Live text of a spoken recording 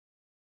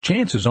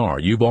Chances are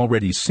you've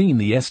already seen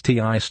the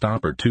STI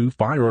Stopper 2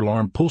 fire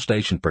alarm pull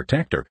station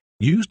protector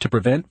used to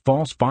prevent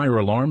false fire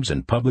alarms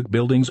in public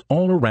buildings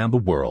all around the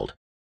world.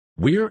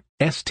 We're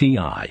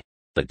STI,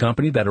 the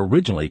company that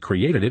originally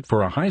created it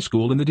for a high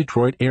school in the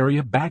Detroit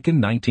area back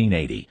in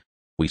 1980.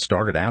 We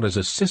started out as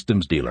a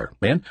systems dealer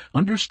and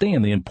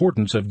understand the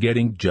importance of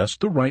getting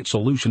just the right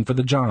solution for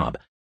the job.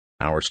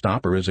 Our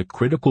stopper is a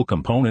critical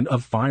component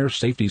of fire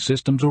safety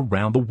systems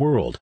around the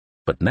world.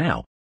 But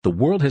now, the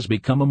world has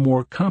become a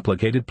more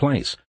complicated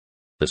place.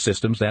 The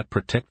systems that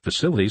protect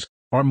facilities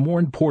are more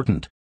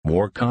important,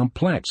 more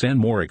complex, and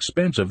more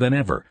expensive than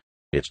ever.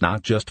 It's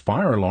not just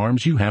fire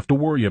alarms you have to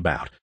worry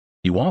about.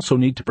 You also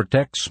need to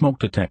protect smoke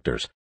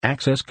detectors,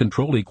 access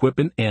control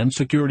equipment, and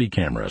security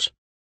cameras.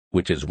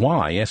 Which is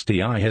why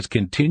STI has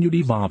continued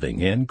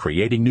evolving and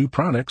creating new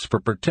products for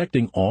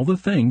protecting all the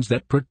things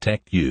that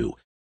protect you.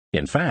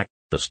 In fact,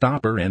 the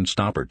Stopper and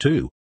Stopper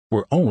 2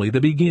 were only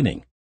the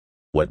beginning.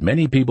 What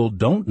many people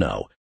don't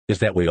know is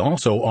that we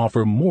also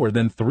offer more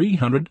than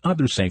 300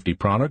 other safety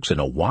products in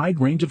a wide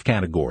range of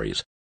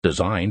categories,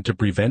 designed to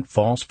prevent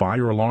false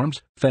fire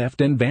alarms, theft,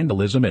 and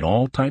vandalism in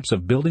all types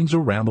of buildings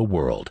around the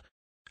world.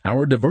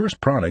 Our diverse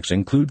products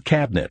include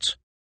cabinets,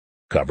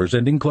 covers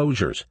and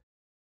enclosures,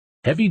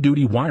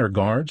 heavy-duty wire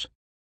guards,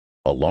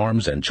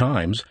 alarms and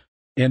chimes,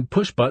 and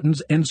push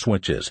buttons and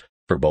switches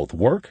for both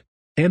work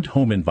and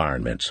home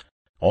environments,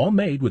 all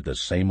made with the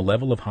same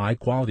level of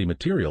high-quality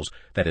materials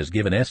that has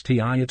given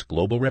STI its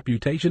global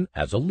reputation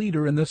as a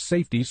leader in the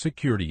safety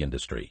security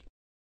industry.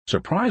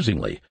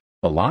 Surprisingly,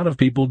 a lot of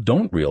people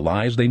don't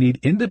realize they need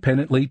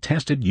independently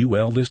tested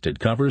UL-listed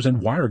covers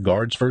and wire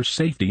guards for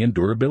safety and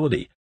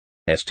durability.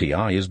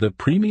 STI is the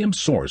premium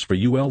source for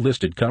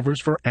UL-listed covers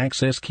for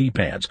access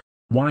keypads,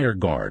 wire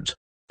guards,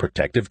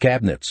 protective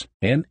cabinets,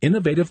 and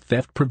innovative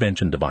theft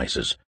prevention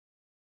devices.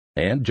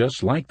 And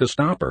just like the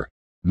Stopper,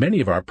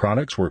 many of our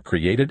products were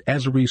created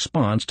as a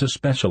response to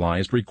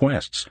specialized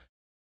requests.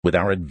 With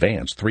our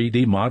advanced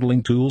 3D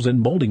modeling tools and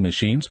molding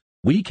machines,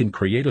 we can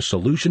create a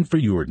solution for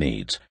your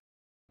needs.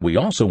 We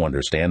also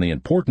understand the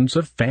importance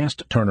of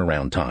fast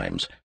turnaround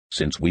times.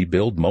 Since we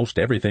build most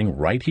everything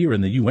right here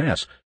in the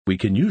U.S., we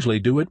can usually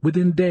do it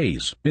within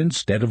days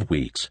instead of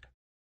weeks.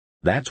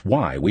 That's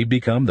why we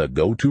become the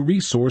go-to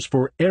resource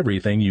for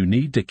everything you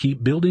need to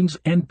keep buildings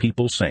and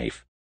people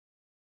safe.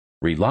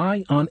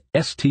 Rely on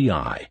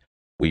STI.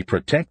 We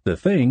protect the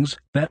things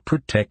that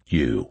protect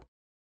you.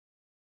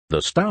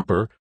 The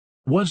Stopper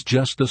was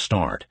just the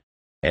start.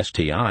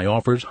 STI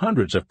offers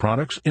hundreds of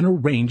products in a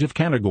range of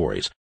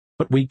categories,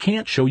 but we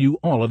can't show you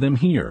all of them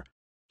here.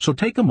 So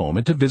take a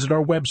moment to visit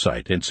our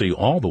website and see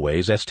all the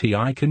ways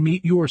STI can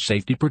meet your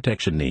safety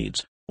protection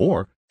needs,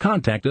 or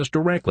contact us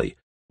directly.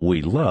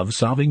 We love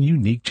solving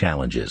unique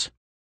challenges.